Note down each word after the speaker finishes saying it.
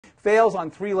fails on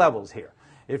 3 levels here.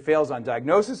 It fails on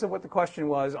diagnosis of what the question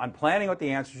was, on planning what the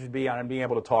answer should be, on being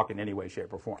able to talk in any way,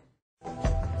 shape, or form.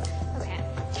 Okay.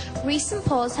 Recent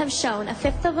polls have shown a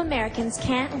fifth of Americans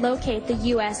can't locate the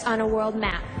U.S. on a world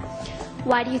map.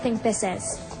 Why do you think this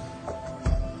is?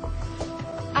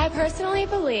 I personally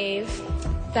believe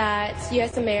that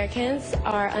U.S. Americans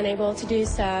are unable to do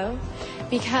so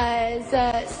because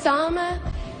some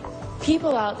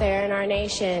people out there in our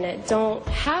nation don't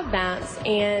have maps,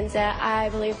 and I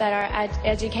believe that our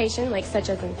education, like such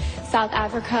as in South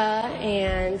Africa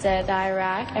and the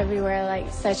Iraq, everywhere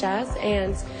like such as,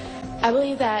 and I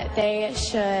believe that they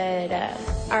should,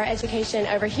 our education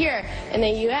over here in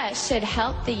the U.S. should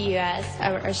help the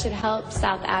U.S. or should help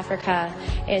South Africa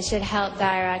and should help the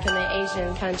Iraq and the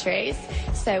Asian countries,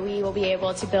 so we will be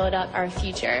able to build up our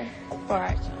future for our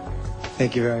children.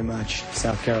 Thank you very much,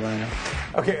 South Carolina.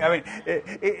 Okay, I mean,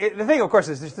 the thing, of course,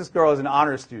 is this girl is an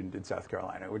honors student in South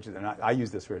Carolina, which is, and I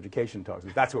use this for education talks,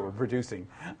 but that's what we're producing,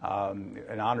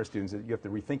 an honors students. You have to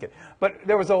rethink it. But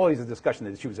there was always a discussion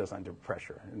that she was just under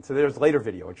pressure. And so there's a later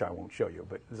video, which I won't show you,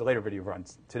 but there's a later video on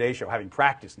today's show, having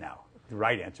practiced now the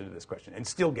right answer to this question, and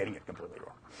still getting it completely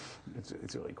wrong.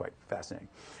 It's really quite fascinating.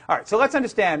 All right, so let's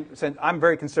understand, since I'm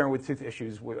very concerned with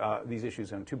these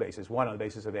issues on 2 bases, one on the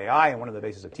basis of AI and one on the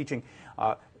basis of teaching.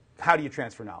 How do you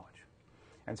transfer knowledge?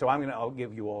 And so I'll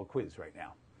give you all a quiz right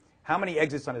now. How many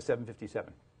exits on a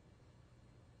 757?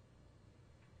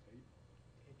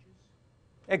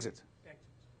 Exits.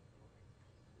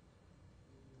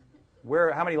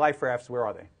 How many life rafts, where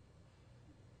are they?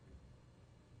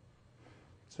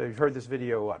 So you've heard this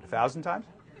video, what, 1,000 times?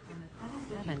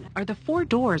 Are the 4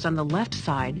 doors on the left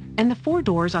side and the 4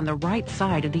 doors on the right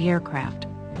side of the aircraft.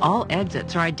 All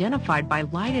exits are identified by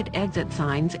lighted exit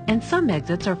signs, and some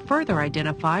exits are further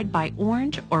identified by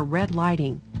orange or red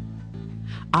lighting.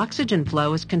 Oxygen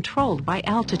flow is controlled by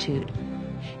altitude.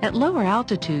 At lower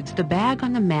altitudes, the bag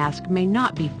on the mask may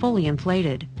not be fully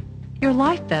inflated. Your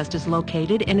life vest is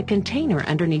located in a container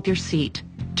underneath your seat.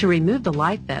 To remove the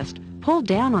life vest, pull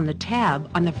down on the tab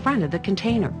on the front of the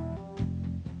container.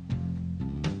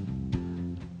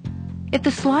 If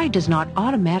the slide does not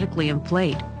automatically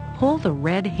inflate, pull the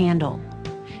red handle.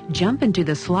 Jump into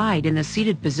the slide in the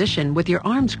seated position with your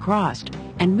arms crossed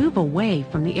and move away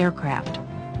from the aircraft.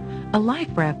 A life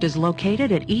raft is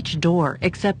located at each door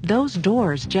except those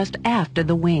doors just aft of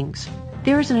the wings.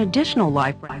 There is an additional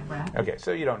life raft. Okay,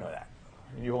 so you don't know that.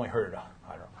 You only heard it,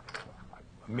 I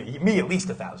don't know, me at least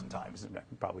 1,000 times.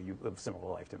 Probably you live a similar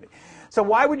life to me. So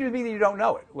why would it be that you don't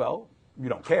know it? Well, you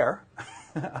don't care.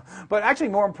 But actually,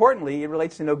 more importantly, it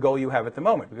relates to no goal you have at the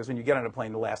moment, because when you get on a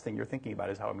plane, the last thing you're thinking about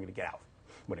is how I'm going to get out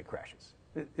when it crashes.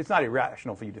 It's not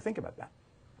irrational for you to think about that,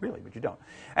 really, but you don't.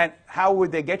 And how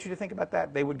would they get you to think about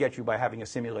that? They would get you by having a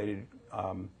simulated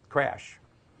crash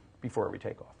before every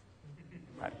takeoff.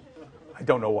 Right? I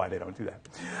don't know why they don't do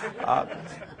that.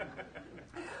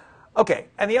 Okay,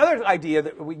 and the other idea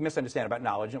that we misunderstand about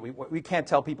knowledge, and we can't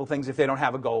tell people things if they don't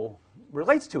have a goal,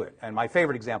 relates to it. And my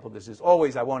favorite example of this is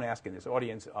always, I won't ask in this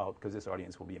audience, because this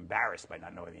audience will be embarrassed by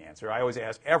not knowing the answer. I always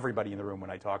ask everybody in the room when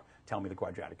I talk, tell me the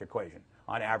quadratic equation.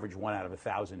 On average, 1 out of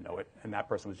 1,000 know it, and that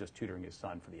person was just tutoring his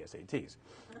son for the SATs.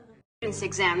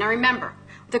 Exam. Now remember,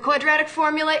 the quadratic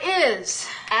formula is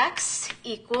x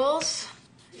equals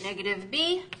negative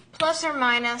b plus or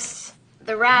minus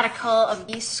the radical of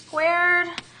b squared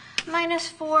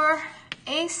minus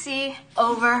 4ac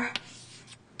over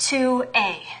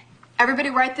 2a.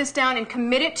 Everybody write this down and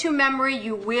commit it to memory.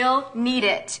 You will need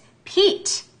it.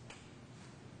 Pete,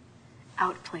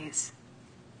 out please.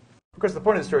 Of course, the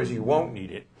point of the story is you won't need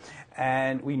it,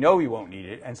 and we know you won't need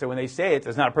it, and so when they say it,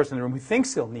 there's not a person in the room who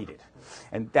thinks they'll need it.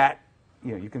 And that,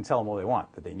 you can tell them all they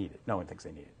want that they need it. No one thinks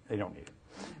they need it. They don't need it.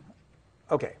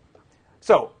 Okay.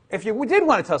 So if you did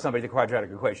want to tell somebody the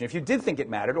quadratic equation, if you did think it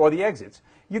mattered, or the exits,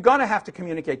 you're going to have to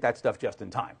communicate that stuff just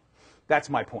in time. That's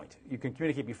my point. You can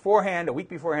communicate beforehand, a week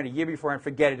beforehand, a year beforehand.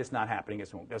 Forget it. It's not happening.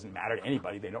 It doesn't matter to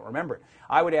anybody. They don't remember it.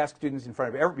 I would ask students in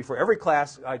front of before every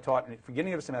class I taught at the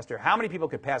beginning of the semester, how many people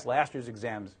could pass last year's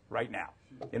exams right now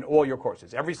in all your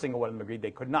courses? Every single one of them agreed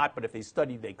they could not, but if they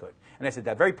studied, they could. And I said,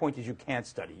 that very point is you can't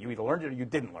study. You either learned it or you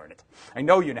didn't learn it. I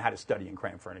know you know how to study and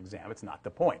cram for an exam. It's not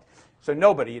the point. So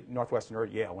nobody at Northwestern or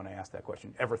at Yale, when I asked that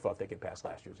question, ever thought they could pass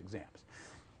last year's exams.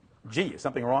 Gee, is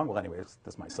something wrong? Well, anyway,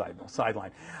 that's my sideline.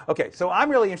 Okay, so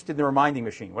I'm really interested in the reminding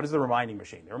machine. What is the reminding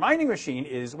machine? The reminding machine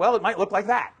is, well, it might look like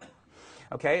that.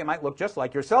 Okay, it might look just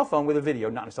like your cell phone with a video,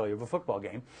 not necessarily of a football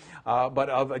game, but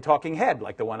of a talking head,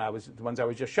 like the ones I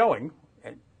was just showing,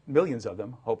 and millions of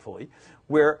them, hopefully,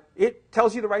 where it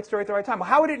tells you the right story at the right time. Well,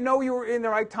 how would it know you were in the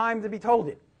right time to be told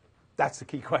it? That's the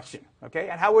key question, okay?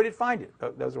 And how would it find it?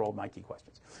 Those are all my key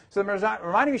questions. So the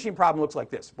reminding machine problem looks like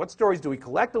this. What stories do we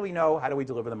collectively know? How do we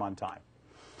deliver them on time?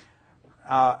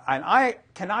 And I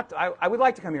would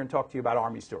like to come here and talk to you about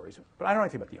Army stories, but I don't know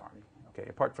anything about the Army, okay?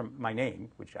 Apart from my name,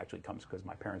 which actually comes because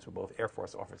my parents were both Air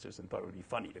Force officers and thought it would be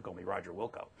funny to call me Roger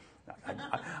Wilco.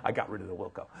 I got rid of the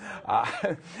Wilco.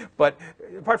 But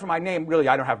apart from my name, really,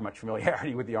 I don't have much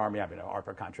familiarity with the Army. I have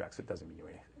ARPA contracts. It doesn't mean you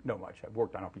know much. I've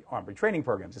worked on Army training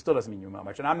programs. It still doesn't mean you know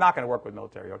much. And I'm not going to work with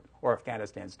military or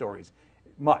Afghanistan stories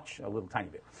much, a little tiny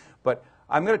bit. But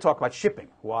I'm going to talk about shipping.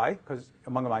 Why? Because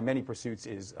among my many pursuits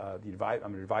is I'm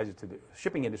an advisor to the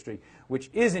shipping industry, which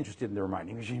is interested in the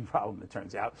reminding machine problem, it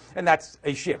turns out. And that's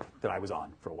a ship that I was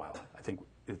on for a while. I think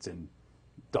it's in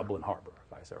Dublin Harbor,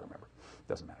 if I still remember.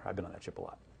 Doesn't matter. I've been on that ship a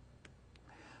lot.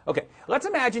 Okay, let's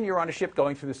imagine you're on a ship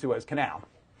going through the Suez Canal.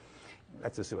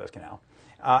 That's the Suez Canal.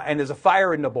 And there's a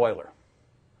fire in the boiler.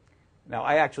 Now,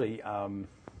 I actually,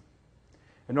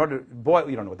 in order to boil,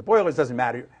 you don't know what the boiler is, doesn't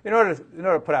matter. In order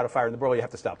to put out a fire in the boiler, you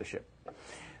have to stop the ship.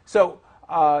 So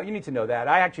you need to know that.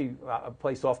 I actually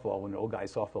play softball when old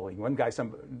guys softballing.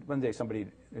 One day somebody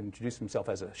introduced himself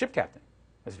as a ship captain.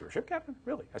 I said, "You're a ship captain?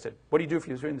 Really?" I said, "What do you do if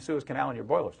you're in the Suez Canal and your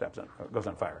boiler goes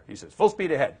on fire?" He says, "Full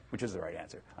speed ahead," which is the right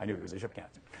answer. I knew he was a ship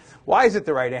captain. Why is it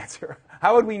the right answer?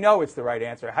 How would we know it's the right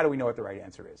answer? How do we know what the right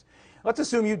answer is? Let's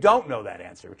assume you don't know that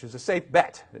answer, which is a safe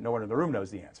bet that no one in the room knows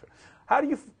the answer. How do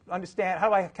you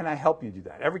understand? Can I help you do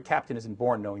that? Every captain isn't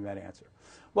born knowing that answer.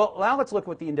 Well, now let's look at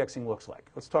what the indexing looks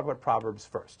like. Let's talk about Proverbs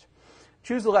first.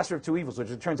 Choose the lesser of two evils,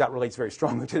 which it turns out relates very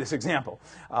strongly to this example,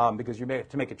 because you have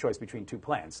to make a choice between two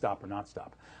plans, stop or not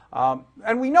stop.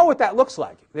 And we know what that looks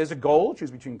like. There's a goal,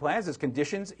 choose between plans. There's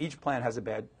conditions. Each plan has a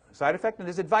bad side effect. And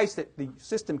there's advice that the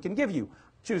system can give you.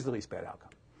 Choose the least bad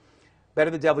outcome. Better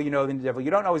the devil you know than the devil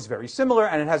you don't know is very similar,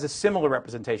 and it has a similar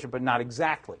representation, but not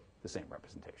exactly the same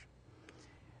representation.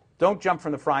 Don't jump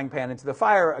from the frying pan into the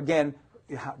fire. Again,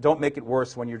 don't make it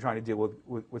worse when you're trying to deal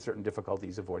with certain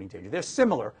difficulties, avoiding danger. They're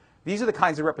similar. These are the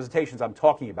kinds of representations I'm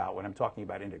talking about when I'm talking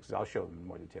about indexes. I'll show them in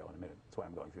more detail in a minute. That's why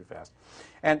I'm going through fast.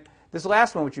 And this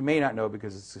last one, which you may not know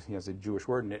because it has a Jewish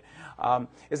word in it,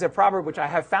 is a proverb which I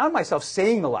have found myself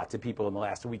saying a lot to people in the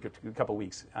last week or couple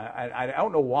weeks. I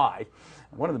don't know why.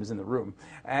 One of them is in the room.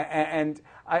 And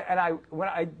I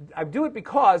do it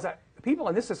because people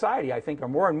in this society, I think, are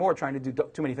more and more trying to do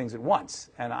too many things at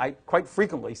once. And I quite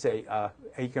frequently say,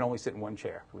 hey, you can only sit in one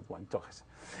chair with one toches.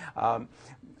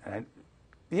 And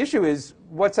the issue is,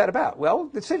 what's that about? Well,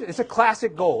 it's a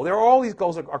classic goal. All these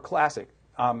goals are classic.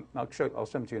 I'll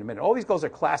send them to you in a minute. All these goals are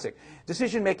classic.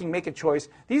 Decision making, make a choice.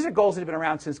 These are goals that have been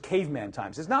around since caveman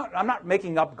times. I'm not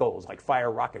making up goals like fire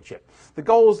a rocket ship. The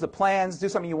goals, the plans, do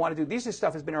something you want to do. These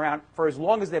stuff has been around for as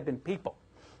long as there have been people.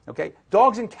 Okay?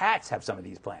 Dogs and cats have some of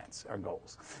these plans or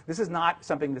goals. This is not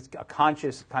something that's a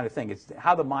conscious kind of thing. It's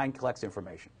how the mind collects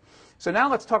information. So now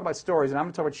let's talk about stories, and I'm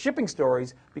going to talk about shipping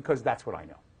stories because that's what I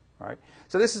know. All right?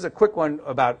 So this is a quick one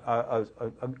about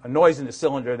a noise in the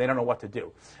cylinder. They don't know what to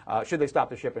do. Should they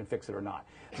stop the ship and fix it or not?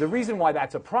 The reason why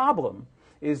that's a problem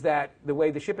is that the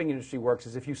way the shipping industry works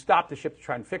is if you stop the ship to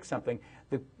try and fix something,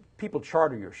 the people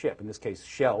charter your ship. In this case,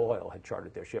 Shell Oil had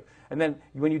chartered their ship. And then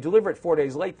when you deliver it 4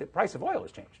 days late, the price of oil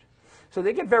has changed. So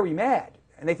they get very mad,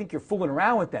 and they think you're fooling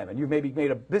around with them, and you've maybe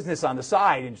made a business on the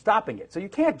side in stopping it. So you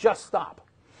can't just stop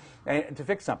and to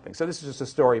fix something. So this is just a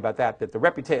story about that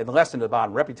the lesson at the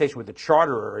bottom, reputation with the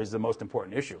charterer is the most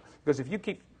important issue. Because if you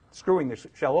keep screwing the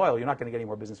Shell Oil, you're not going to get any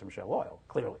more business from Shell Oil,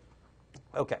 clearly.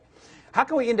 Okay. How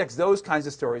can we index those kinds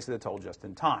of stories that are told just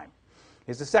in time?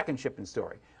 Here's the second shipping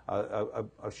story. A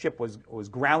ship was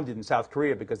grounded in South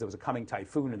Korea because there was a coming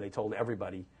typhoon, and they told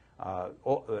everybody,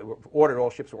 all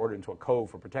ships were ordered into a cove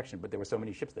for protection, but there were so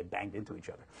many ships they banged into each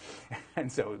other.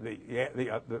 And so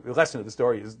the lesson of the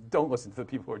story is don't listen to the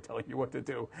people who are telling you what to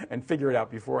do and figure it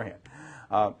out beforehand.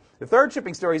 The third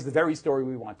shipping story is the very story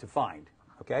we want to find.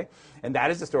 Okay? And that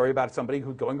is the story about somebody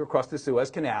who's going across the Suez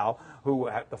Canal, who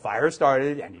the fire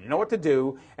started, and he didn't know what to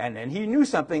do, and then he knew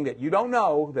something that you don't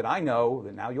know, that I know,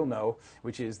 that now you'll know,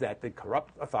 which is that the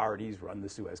corrupt authorities run the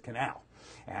Suez Canal.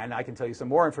 And I can tell you some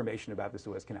more information about the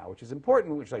Suez Canal, which is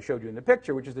important, which I showed you in the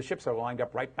picture, which is the ships are lined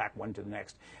up right back one to the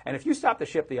next. And if you stop the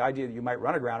ship, the idea that you might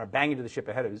run aground or bang into the ship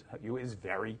ahead of you is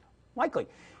very likely.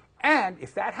 And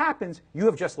if that happens, you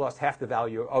have just lost half the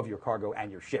value of your cargo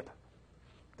and your ship.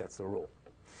 That's the rule.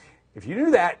 If you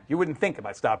knew that, you wouldn't think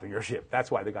about stopping your ship.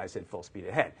 That's why the guy said full speed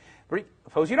ahead. But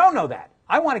suppose you don't know that.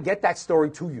 I want to get that story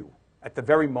to you at the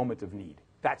very moment of need.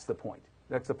 That's the point.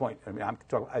 That's the point. I mean,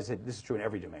 I said this is true in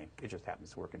every domain. It just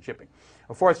happens to work in shipping.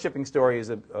 A fourth shipping story is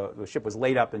the ship was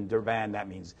laid up in Durban. That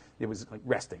means it was like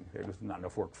resting. There was not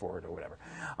enough work for it or whatever.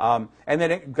 And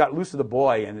then it got loose of the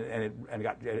buoy and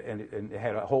it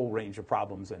had a whole range of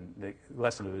problems. And the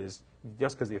lesson of it is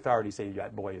just because the authorities say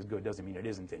that buoy is good doesn't mean it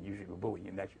isn't. And you should go buoy,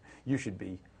 and that you should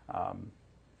be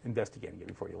investigating it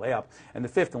before you lay up. And the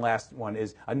fifth and last one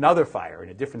is another fire in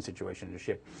a different situation in the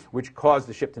ship, which caused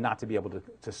the ship to not to be able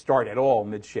to start at all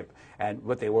midship. And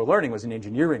what they were learning was an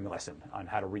engineering lesson on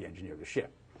how to re-engineer the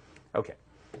ship. Okay,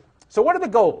 so what are the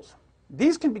goals?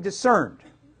 These can be discerned.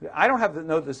 I don't have to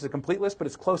know this is a complete list, but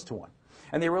it's close to one.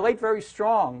 And they relate very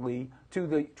strongly to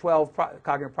the 12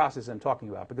 cognitive processes I'm talking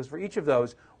about, because for each of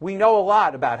those, we know a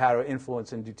lot about how to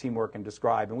influence and do teamwork and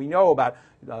describe. And we know about,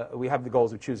 we have the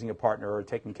goals of choosing a partner or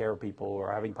taking care of people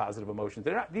or having positive emotions.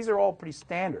 These are all pretty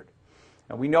standard.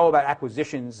 And we know about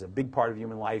acquisitions, a big part of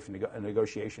human life, and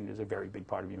negotiation is a very big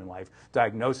part of human life.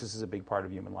 Diagnosis is a big part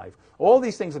of human life. All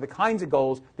these things are the kinds of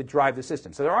goals that drive the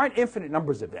system. So there aren't infinite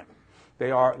numbers of them.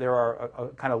 There are a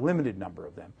kind of limited number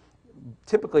of them,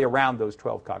 typically around those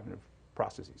 12 cognitive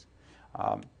processes.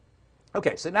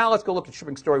 Okay, so now let's go look at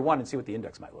shipping story 1 and see what the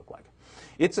index might look like.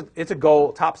 It's a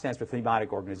goal. TOP stands for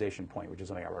thematic organization point, which is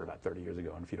something I wrote about 30 years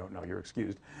ago, and if you don't know, you're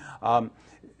excused.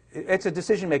 It's a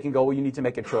decision-making goal where you need to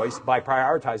make a choice by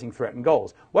prioritizing threat and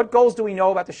goals. What goals do we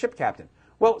know about the ship captain?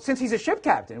 Well, since he's a ship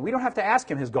captain, we don't have to ask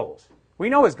him his goals. We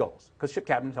know his goals, because ship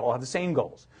captains all have the same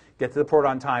goals. Get to the port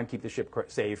on time, keep the ship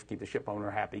safe, keep the ship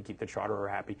owner happy, keep the charterer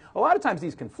happy. A lot of times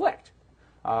these conflict.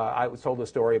 I was told a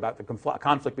story about the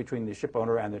conflict between the ship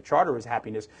owner and the charterer's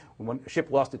happiness when a ship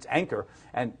lost its anchor,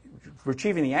 and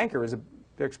retrieving the anchor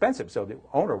they're expensive, so the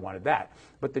owner wanted that.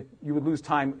 But you would lose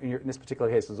time, in this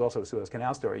particular case, there's also a Suez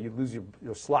Canal story, you'd lose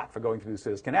your slot for going through the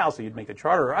Suez Canal, so you'd make the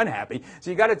charterer unhappy. So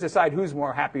you got to decide who's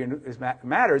more happy and who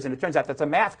matters, and it turns out that's a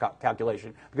math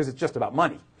calculation, because it's just about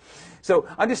money. So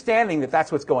understanding that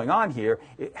that's what's going on here,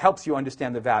 it helps you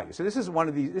understand the value. So this is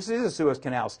a Suez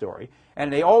Canal story,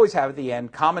 and they always have at the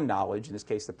end common knowledge, in this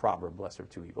case the proverb, lesser of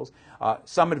two evils,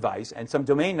 some advice, and some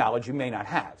domain knowledge you may not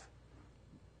have.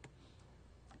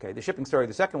 Okay, the shipping story,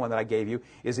 the second one that I gave you,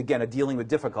 is again a dealing with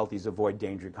difficulties, avoid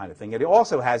danger kind of thing. And it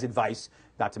also has advice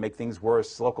not to make things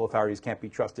worse. Local authorities can't be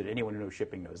trusted. Anyone who knows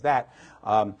shipping knows that.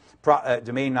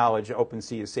 Domain knowledge, open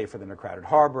sea is safer than a crowded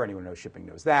harbor. Anyone who knows shipping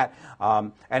knows that.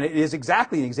 And it is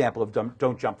exactly an example of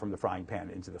don't jump from the frying pan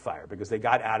into the fire, because they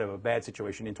got out of a bad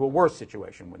situation into a worse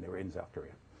situation when they were in South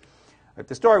Korea.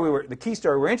 The key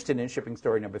story we're interested in, shipping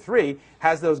story number 3,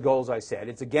 has those goals I said.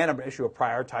 It's again an issue of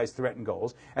prioritized threat and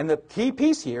goals. And the key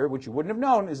piece here, which you wouldn't have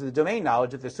known, is the domain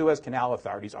knowledge that the Suez Canal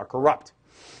authorities are corrupt.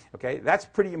 Okay, that's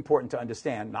pretty important to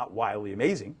understand, not wildly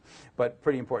amazing, but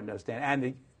pretty important to understand. And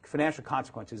the financial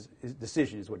consequences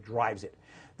decision is what drives it.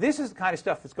 This is the kind of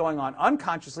stuff that's going on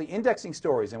unconsciously, indexing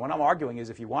stories. And what I'm arguing is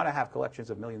if you want to have collections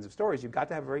of millions of stories, you've got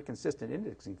to have a very consistent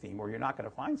indexing theme, or you're not going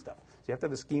to find stuff. So you have to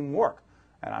have the scheme work.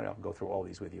 And I don't go through all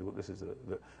these with you. This is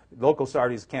the local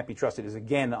authorities can't be trusted is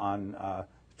again on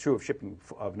true of shipping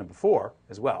of number 4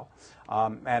 as well.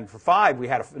 And for 5, we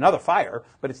had another fire,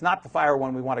 but it's not the fire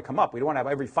one we want to come up. We don't want to have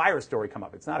every fire story come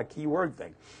up. It's not a keyword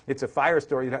thing. It's a fire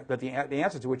story that the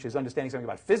answer to which is understanding something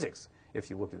about physics,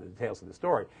 if you look at the details of the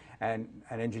story, and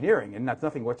engineering, and that's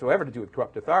nothing whatsoever to do with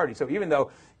corrupt authority. So even though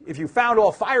if you found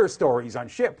all fire stories on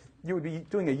ship, you would be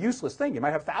doing a useless thing. You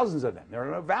might have thousands of them. They're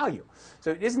of no value.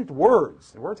 So it isn't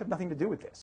words. The words have nothing to do with this.